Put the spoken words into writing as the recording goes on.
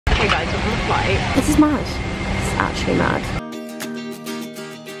light. This is mad. It's actually mad.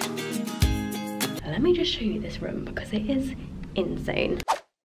 Let me just show you this room because it is insane.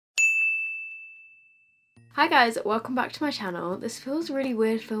 Hi guys, welcome back to my channel. This feels really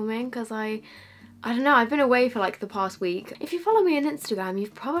weird filming because I don't know, I've been away for like the past week. If you follow me on Instagram,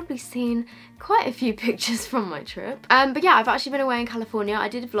 you've probably seen quite a few pictures from my trip. But yeah, I've actually been away in California. I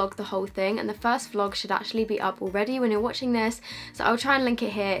did vlog the whole thing, and the first vlog should actually be up already when you're watching this. So I'll try and link it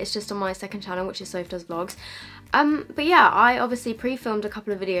here. It's just on my second channel, which is sophdoesvlogs. But yeah, I obviously pre-filmed a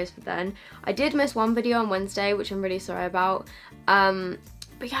couple of videos for then. I did miss one video on Wednesday, which I'm really sorry about.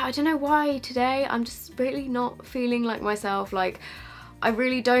 But yeah, I don't know why today I'm just really not feeling like myself. Like, I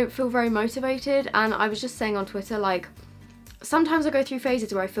really don't feel very motivated, and I was just saying on Twitter, like, sometimes I go through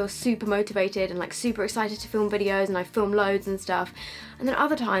phases where I feel super motivated and like super excited to film videos, and I film loads and stuff, and then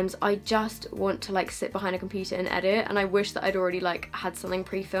other times I just want to like sit behind a computer and edit, and I wish that I'd already like had something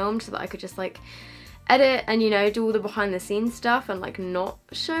pre-filmed so that I could just like edit and, you know, do all the behind the scenes stuff and like not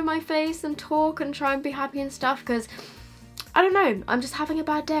show my face and talk and try and be happy and stuff, because I don't know, I'm just having a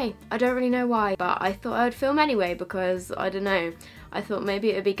bad day. I don't really know why, but I thought I'd film anyway because, I don't know, I thought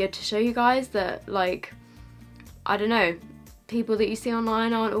maybe it would be good to show you guys that, like, I don't know, people that you see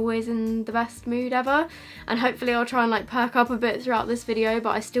online aren't always in the best mood ever, and hopefully I'll try and like perk up a bit throughout this video,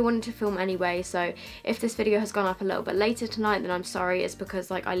 but I still wanted to film anyway. So if this video has gone up a little bit later tonight, then I'm sorry. It's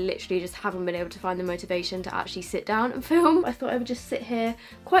because like I literally just haven't been able to find the motivation to actually sit down and film. I thought I would just sit here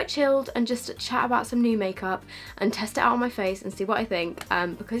quite chilled and just chat about some new makeup and test it out on my face and see what I think,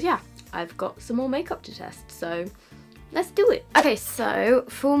 because yeah, I've got some more makeup to test, so let's do it. Okay, so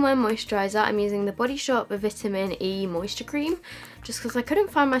for my moisturiser, I'm using the Body Shop Vitamin E Moisture Cream, just because I couldn't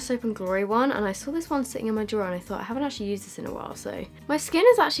find my Soap and Glory one, and I saw this one sitting in my drawer and I thought I haven't actually used this in a while. So my skin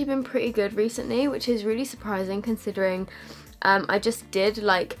has actually been pretty good recently, which is really surprising considering I just did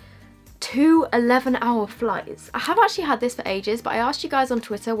like 2 11-hour flights. I have actually had this for ages, but I asked you guys on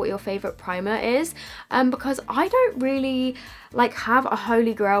Twitter what your favourite primer is, because I don't really like have a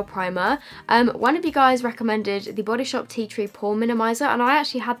holy grail primer. One of you guys recommended the Body Shop Tea Tree Pore Minimizer, and I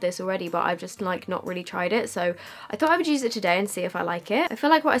actually had this already, but I've just like not really tried it, so I thought I would use it today and see if I like it. I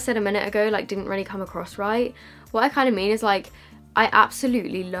feel like what I said a minute ago like didn't really come across right. What I kind of mean is like, I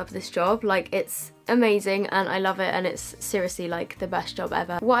absolutely love this job. Like, it's amazing and I love it, and it's seriously like the best job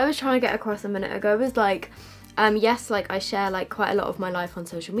ever. What I was trying to get across a minute ago was like, yes, like I share like quite a lot of my life on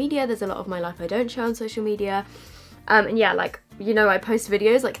social media. There's a lot of my life I don't share on social media. And yeah, like, you know, I post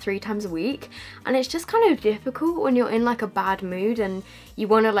videos like 3 times a week, and it's just kind of difficult when you're in like a bad mood and you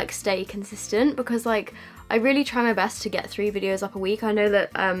want to like stay consistent, because like I really try my best to get 3 videos up a week. I know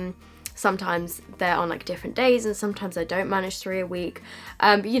that sometimes they're on like different days and sometimes I don't manage 3 a week,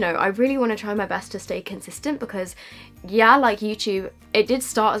 but you know, I really want to try my best to stay consistent, because yeah, like YouTube, it did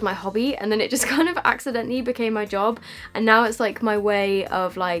start as my hobby and then it just kind of accidentally became my job, and now it's like my way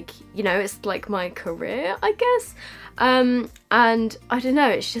of like, you know, it's like my career, I guess. And I don't know,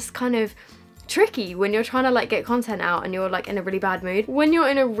 it's just kind of tricky when you're trying to like get content out and you're like in a really bad mood. When you're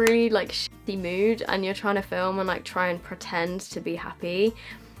in a really like shitty mood and you're trying to film and like try and pretend to be happy,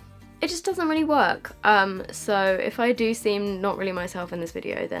 it just doesn't really work. So if I do seem not really myself in this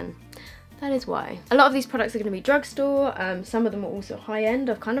video, then that is why. A lot of these products are going to be drugstore, some of them are also high-end.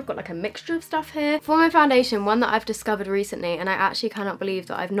 I've kind of got like a mixture of stuff here. For my foundation, one that I've discovered recently, and I actually cannot believe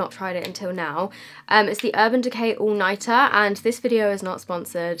that I've not tried it until now, it's the Urban Decay All Nighter, and this video is not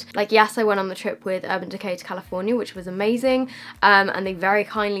sponsored. Like, yes, I went on the trip with Urban Decay to California, which was amazing, and they very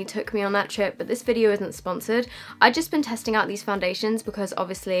kindly took me on that trip, but this video isn't sponsored. I've just been testing out these foundations because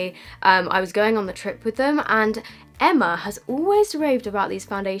obviously I was going on the trip with them, and Emma has always raved about these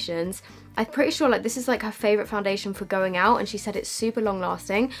foundations. I'm pretty sure like this is like her favourite foundation for going out, and she said it's super long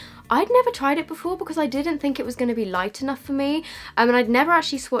lasting. I'd never tried it before because I didn't think it was going to be light enough for me, and I'd never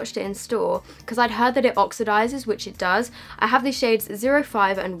actually swatched it in store because I'd heard that it oxidizes, which it does. I have these shades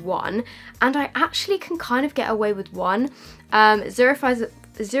 05 and 1, and I actually can kind of get away with 1.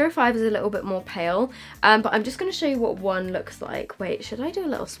 05 is a little bit more pale, but I'm just going to show you what 1 looks like. Wait, should I do a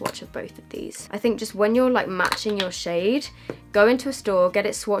little swatch of both of these? I think just when you're like matching your shade, go into a store, get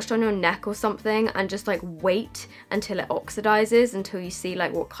it swatched on your neck or something, and just like wait until it oxidizes, until you see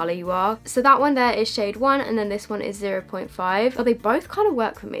like what color you are. So that one there is shade 1, and then this one is 0.5. But they both kind of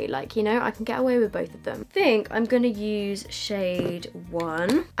work for me, like, you know, I can get away with both of them. I think I'm gonna use shade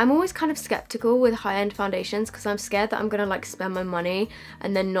 1. I'm always kind of skeptical with high-end foundations because I'm scared that I'm gonna like spend my money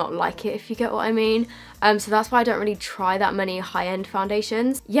and then not like it, if you get what I mean. So that's why I don't really try that many high-end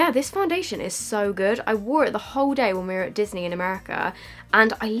foundations. Yeah, this foundation is so good. I wore it the whole day when we were at Disney in America,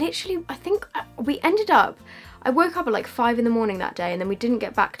 and I think we ended up, I woke up at like 5 in the morning that day, and then we didn't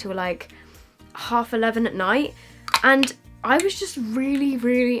get back till like 11:30 at night, and I was just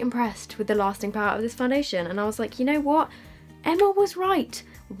really impressed with the lasting power of this foundation, and I was like, you know what? Emma was right.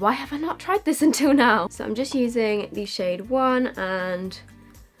 Why have I not tried this until now? So I'm just using the shade 1 and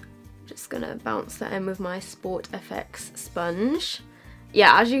just gonna bounce that in with my Sport FX sponge.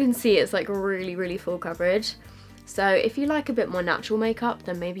 Yeah, as you can see, it's like really full coverage. So if you like a bit more natural makeup,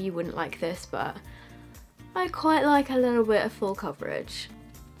 then maybe you wouldn't like this, but I quite like a little bit of full coverage.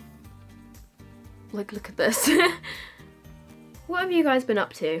 Like, look at this. What have you guys been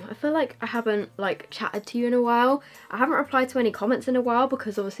up to? I feel like I haven't like chatted to you in a while. I haven't replied to any comments in a while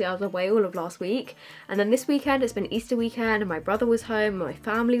because obviously I was away all of last week, and then this weekend it's been Easter weekend and my brother was home, my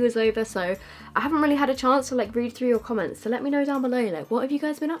family was over, so I haven't really had a chance to like read through your comments. So let me know down below, like, what have you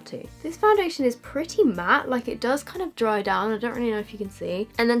guys been up to? This foundation is pretty matte, like it does kind of dry down. I don't really know if you can see.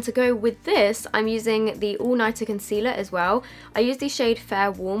 And then to go with this, I'm using the All Nighter concealer as well. I use the shade Fair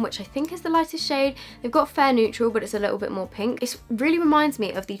Warm, which I think is the lightest shade. They've got Fair Neutral, but it's a little bit more pink. It really reminds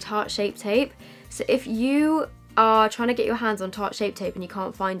me of the Tarte Shape Tape. So if you are trying to get your hands on Tarte Shape Tape and you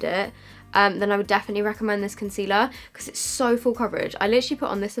can't find it, then I would definitely recommend this concealer because it's so full coverage. I literally put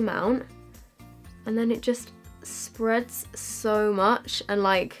on this amount and then it just spreads so much, and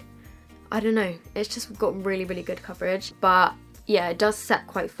like, I don't know, it's just got really good coverage. But yeah, it does set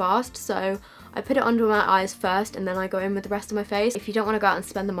quite fast, so I put it under my eyes first and then I go in with the rest of my face. If you don't want to go out and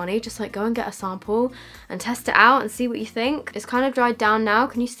spend the money, just like go and get a sample and test it out and see what you think. It's kind of dried down now.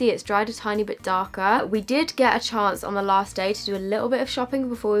 Can you see it's dried a tiny bit darker? We did get a chance on the last day to do a little bit of shopping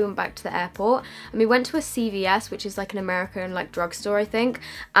before we went back to the airport, and we went to a CVS, which is like an American like drugstore, I think,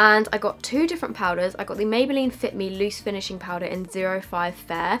 and I got 2 different powders. I got the Maybelline Fit Me Loose Finishing Powder in 05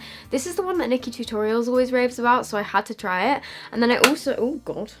 Fair. This is the one that Nikki Tutorials always raves about, so I had to try it. And then I also, oh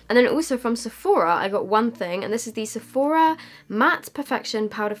god, and then also from Sephora I got one thing, and this is the Sephora Matte Perfection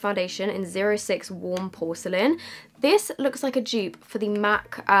Powder Foundation in 06 Warm Porcelain. This looks like a dupe for the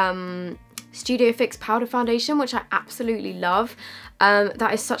MAC Studio Fix Powder Foundation, which I absolutely love.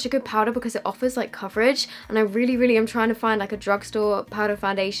 That is such a good powder because it offers like coverage, and I really am trying to find like a drugstore powder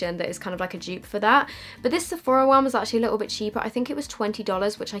foundation that is kind of like a dupe for that. But this Sephora one was actually a little bit cheaper. I think it was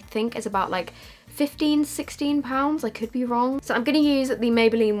 $20, which I think is about like 15–16 pounds. I could be wrong. So I'm going to use the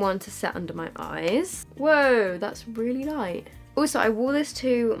Maybelline one to set under my eyes. Whoa, that's really light. Also, I wore this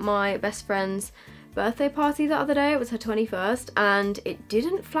to my best friend's birthday party the other day. It was her 21st and it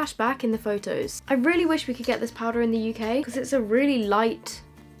didn't flash back in the photos. I really wish we could get this powder in the UK because it's a really light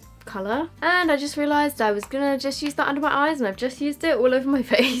colour, and I just realised I was gonna just use that under my eyes and I've just used it all over my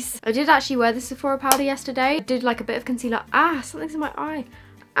face. I did actually wear the Sephora powder yesterday. I did like a bit of concealer. Something's in my eye.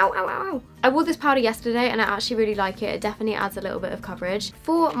 Ow. I wore this powder yesterday and I actually really like it. It definitely adds a little bit of coverage.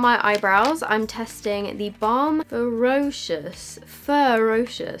 For my eyebrows, I'm testing the Balm Furrowcious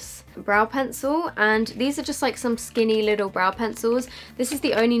Brow Pencil, and these are just like some skinny little brow pencils. This is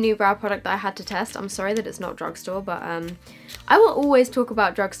the only new brow product that I had to test. I'm sorry that it's not drugstore, but I will always talk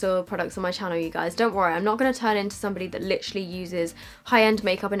about drugstore products on my channel, you guys. Don't worry, I'm not going to turn into somebody that literally uses high-end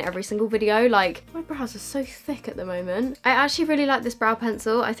makeup in every single video. Like, my brows are so thick at the moment. I actually really like this brow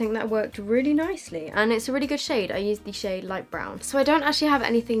pencil. I think that worked really nicely, and it's a really good shade. I used the shade light brown. So I don't actually have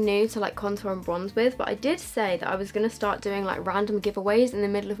anything new to like contour and bronze with, but I did say that I was going to start doing like random giveaways in the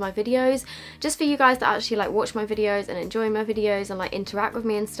middle of my videos, just for you guys to actually like watch my videos and enjoy my videos and like interact with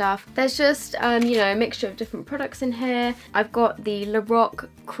me and stuff. There's just you know, a mixture of different products in here. I've got the Lorac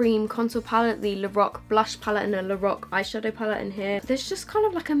cream contour palette, the Lorac blush palette, and a Lorac eyeshadow palette in here. There's just kind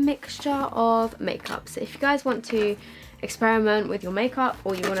of like a mixture of makeup. So if you guys want to experiment with your makeup,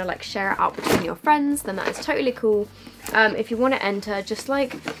 or you want to like share it out between your friends, then that is totally cool. If you want to enter, just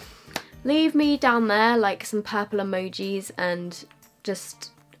like leave me down there like some purple emojis and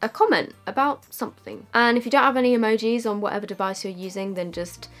just a comment about something. And if you don't have any emojis on whatever device you're using, then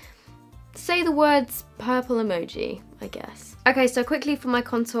just say the words purple emoji, I guess. Okay, so quickly for my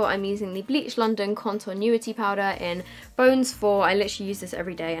contour, I'm using the Bleach London Contour Nuity Powder in Bones 4. I literally use this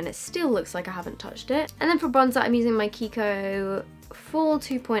every day and it still looks like I haven't touched it. And then for bronzer, I'm using my Kiko Fall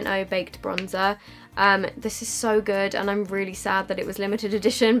 2.0 Baked Bronzer. This is so good, and I'm really sad that it was limited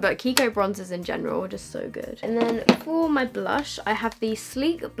edition, but Kiko bronzers in general are just so good. And then for my blush, I have the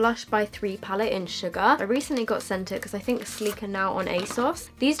Sleek Blush by 3 palette in Sugar. I recently got sent it because I think Sleek are now on ASOS.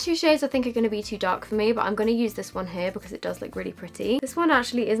 These two shades I think are going to be too dark for me, but I'm going to use this one here because it does look really pretty. This one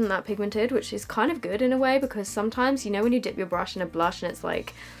actually isn't that pigmented, which is kind of good in a way, because sometimes, you know, when you dip your brush in a blush and it's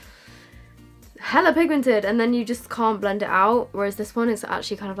like hella pigmented and then you just can't blend it out, whereas this one is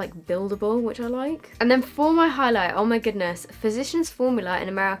actually kind of like buildable, which I like. And then for my highlight, oh my goodness, Physicians Formula in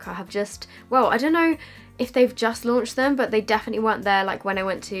America have just, well, I don't know if they've just launched them, but they definitely weren't there like when I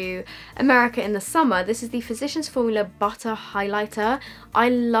went to America in the summer. This is the Physicians Formula Butter Highlighter. I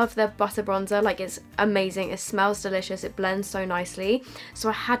love their butter bronzer, like it's amazing, it smells delicious, it blends so nicely. So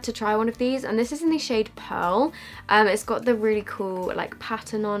I had to try one of these, and this is in the shade Pearl. It's got the really cool like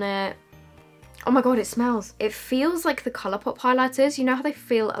pattern on it. Oh my god, it smells. It feels like the Colourpop highlighters. You know how they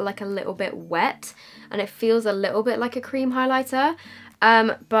feel like a little bit wet, and it feels a little bit like a cream highlighter.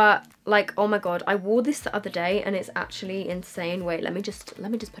 But like, oh my god, I wore this the other day and it's actually insane. Wait, let me just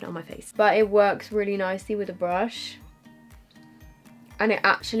put it on my face. But it works really nicely with a brush. And it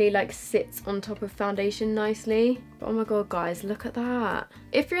actually like sits on top of foundation nicely. But oh my god, guys, look at that.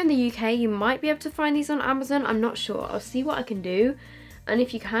 If you're in the UK, you might be able to find these on Amazon. I'm not sure. I'll see what I can do. And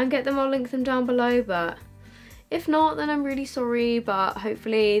if you can get them, I'll link them down below. But if not, then I'm really sorry. But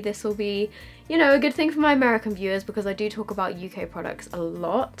hopefully this will be, you know, a good thing for my American viewers, because I do talk about UK products a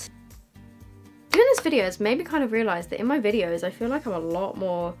lot. Doing this video has made me kind of realise that in my videos, I feel like I'm a lot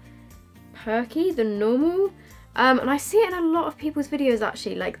more perky than normal. And I see it in a lot of people's videos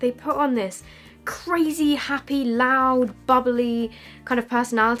actually, like they put on this crazy, happy, loud, bubbly kind of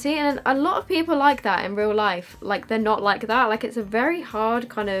personality, and a lot of people like that in real life. Like they're not like that. Like it's a very hard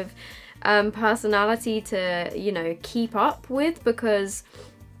kind of personality to, you know, keep up with, because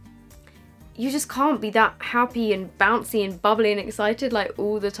you just can't be that happy and bouncy and bubbly and excited like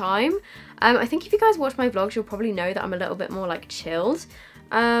all the time. I think if you guys watch my vlogs, you'll probably know that I'm a little bit more like chilled.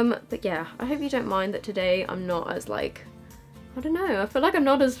 But yeah, I hope you don't mind that today I'm not as like, I don't know, I feel like I'm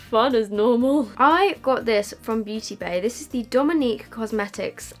not as fun as normal. I got this from Beauty Bay. This is the Dominique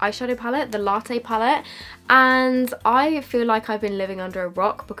Cosmetics eyeshadow palette, the Latte palette. And I feel like I've been living under a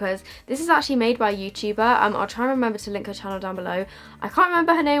rock, because this is actually made by a YouTuber. I'll try and remember to link her channel down below. I can't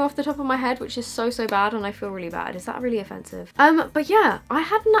remember her name off the top of my head, which is so bad, and I feel really bad. Is that really offensive? But yeah, I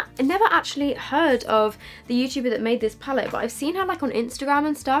had never actually heard of the YouTuber that made this palette, but I've seen her like on Instagram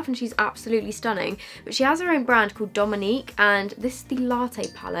and stuff, and she's absolutely stunning. But she has her own brand called Dominique, and this is the Latte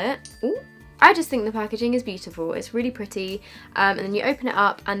palette. Ooh. I just think the packaging is beautiful. It's really pretty, and then you open it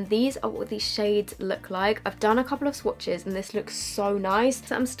up and these are what these shades look like. I've done a couple of swatches and this looks so nice.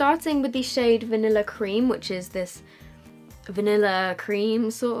 So I'm starting with the shade Vanilla Cream, which is this vanilla cream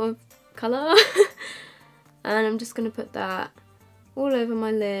sort of colour. And I'm just going to put that all over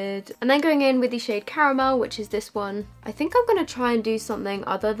my lid. And then going in with the shade Caramel, which is this one. I think I'm going to try and do something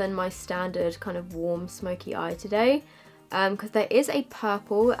other than my standard kind of warm smoky eye today. Because there is a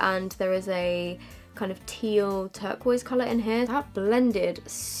purple and there is a kind of teal turquoise colour in here. That blended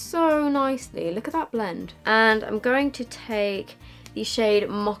so nicely. Look at that blend. And I'm going to take the shade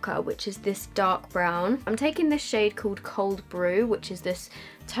Mocha, which is this dark brown. I'm taking this shade called Cold Brew, which is this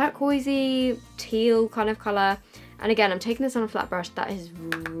turquoisey teal kind of colour. And again, I'm taking this on a flat brush. That is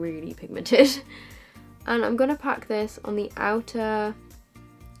really pigmented. And I'm going to pack this on the outer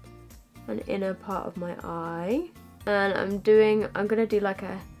and inner part of my eye. And I'm gonna do like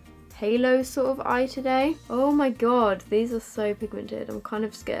a halo sort of eye today. Oh my god, these are so pigmented. I'm kind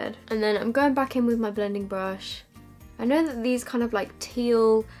of scared. And then I'm going back in with my blending brush. I know that these kind of like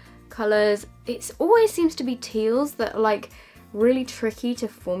teal colours, it always seems to be teals that are like really tricky to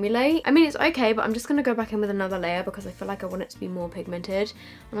formulate. I mean, it's okay, but I'm just gonna go back in with another layer because I feel like I want it to be more pigmented.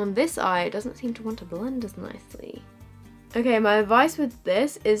 And on this eye, it doesn't seem to want to blend as nicely. Okay, my advice with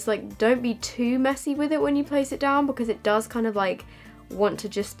this is like don't be too messy with it when you place it down, because it does kind of like want to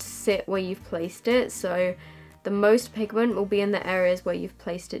just sit where you've placed it. So the most pigment will be in the areas where you've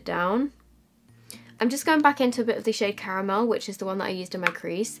placed it down. I'm just going back into a bit of the shade Caramel, which is the one that I used in my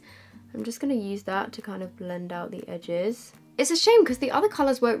crease. I'm just going to use that to kind of blend out the edges. It's a shame because the other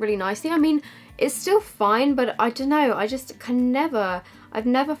colours work really nicely. I mean, it's still fine, but I don't know, I just can never... I've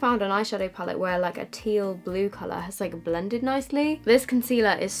never found an eyeshadow palette where like a teal blue colour has like blended nicely. This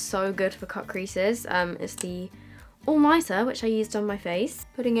concealer is so good for cut creases. It's the All Nighter, which I used on my face.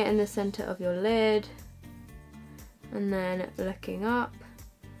 Putting it in the centre of your lid and then looking up.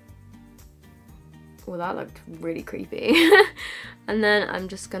 Oh, that looked really creepy. And then I'm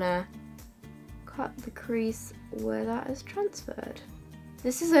just gonna cut the crease where that is transferred.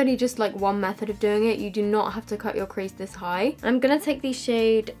 This is only just like one method of doing it. You do not have to cut your crease this high. I'm gonna take the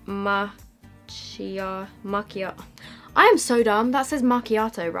shade Macchiato. I am so dumb. That says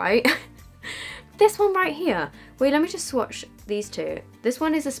Macchiato, right? This one right here. Wait, let me just swatch these two. This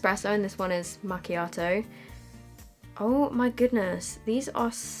one is Espresso and this one is Macchiato. Oh my goodness, these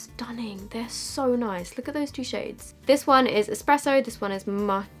are stunning. They're so nice. Look at those two shades. This one is Espresso, this one is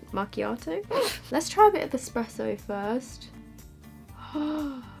Macchiato. Let's try a bit of Espresso first.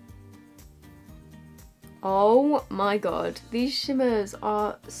 Oh my god, these shimmers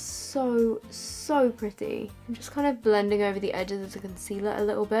are so pretty. I'm just kind of blending over the edges of the concealer a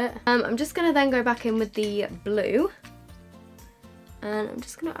little bit. I'm just gonna then go back in with the blue, and I'm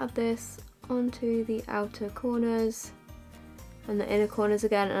just gonna add this onto the outer corners and the inner corners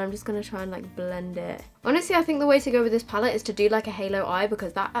again, and I'm just gonna try and like blend it. Honestly, I think the way to go with this palette is to do like a halo eye,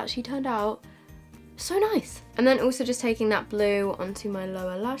 because that actually turned out so nice. And then also just taking that blue onto my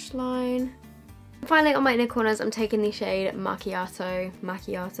lower lash line. Finally, on my inner corners, I'm taking the shade Macchiato,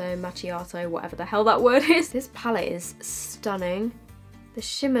 whatever the hell that word is. This palette is stunning. The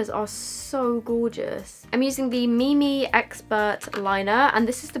shimmers are so gorgeous. I'm using the Mimi Expert liner, and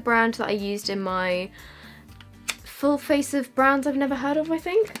this is the brand that I used in my full face of browns I've never heard of, I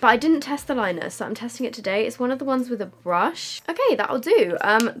think. But I didn't test the liner, so I'm testing it today. It's one of the ones with a brush. Okay, that'll do.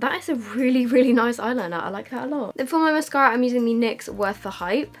 That is a really nice eyeliner. I like that a lot. Then for my mascara, I'm using the NYX Worth the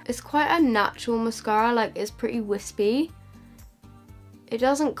Hype. It's quite a natural mascara, like it's pretty wispy. It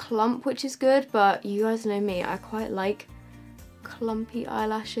doesn't clump, which is good, but you guys know me, I quite like clumpy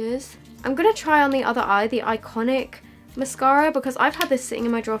eyelashes. I'm gonna try on the other eye, the Iconic mascara, because I've had this sitting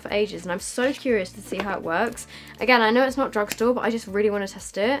in my drawer for ages and I'm so curious to see how it works. Again, I know it's not drugstore, but I just really want to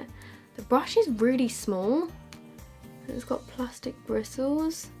test it. The brush is really small. It's got plastic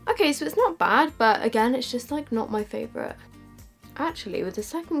bristles. Okay, so it's not bad, but again, it's just like not my favourite. Actually, with the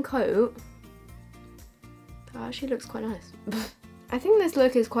second coat, that actually looks quite nice. I think this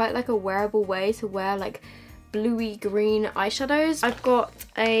look is quite like a wearable way to wear like bluey green eyeshadows. I've got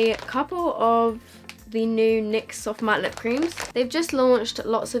a couple of the new NYX Soft Matte Lip Creams. They've just launched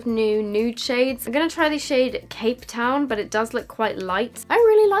lots of new nude shades. I'm gonna try the shade Cape Town, but it does look quite light. I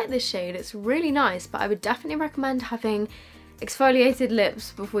really like this shade, it's really nice, but I would definitely recommend having exfoliated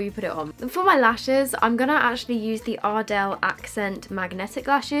lips before you put it on. And for my lashes, I'm gonna actually use the Ardell Accent Magnetic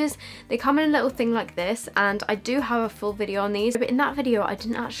Lashes. They come in a little thing like this, and I do have a full video on these, but in that video I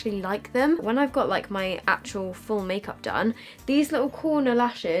didn't actually like them. When I've got like my actual full makeup done, these little corner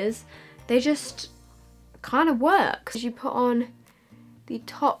lashes, they just kind of work. Because you put on the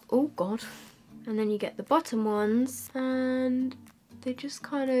top, oh god, and then you get the bottom ones, and they just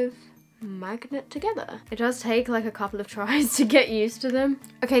kind of magnet together. It does take like a couple of tries to get used to them.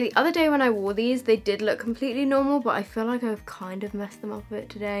 Okay, the other day when I wore these, they did look completely normal, but I feel like I've kind of messed them up a bit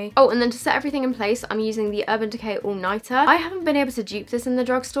today. Oh, and then to set everything in place, I'm using the Urban Decay All Nighter. I haven't been able to dupe this in the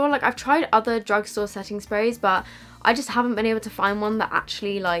drugstore. Like, I've tried other drugstore setting sprays, but I just haven't been able to find one that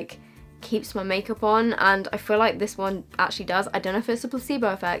actually like keeps my makeup on, and I feel like this one actually does. I don't know if it's a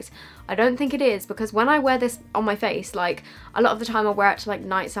placebo effect. I don't think it is, because when I wear this on my face, like a lot of the time I wear it to like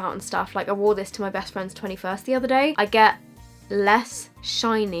nights out and stuff. Like I wore this to my best friend's 21st the other day. I get less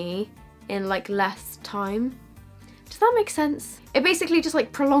shiny in like less time. Does that make sense? It basically just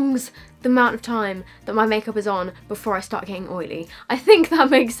like prolongs the amount of time that my makeup is on before I start getting oily. I think that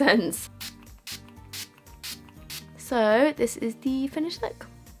makes sense. So this is the finished look.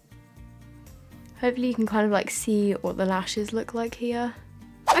 Hopefully you can kind of like see what the lashes look like here.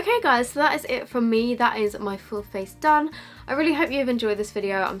 Okay guys, so that is it from me. That is my full face done. I really hope you've enjoyed this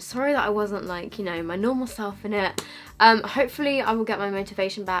video. I'm sorry that I wasn't like, you know, my normal self in it. Hopefully I will get my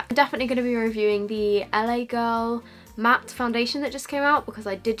motivation back. I'm definitely going to be reviewing the LA Girl matte foundation that just came out, because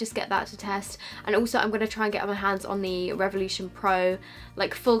I did just get that to test, and also I'm going to try and get my hands on the Revolution Pro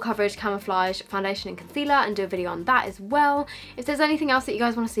like full coverage camouflage foundation and concealer and do a video on that as well. If there's anything else that you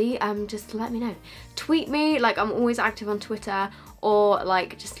guys want to see, just let me know. Tweet me, like I'm always active on Twitter, or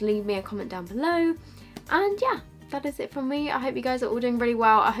like just leave me a comment down below. And yeah, that is it from me. I hope you guys are all doing really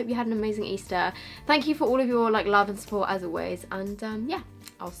well. I hope you had an amazing Easter. Thank you for all of your like love and support as always, and yeah,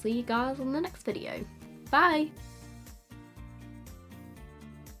 I'll see you guys on the next video. Bye!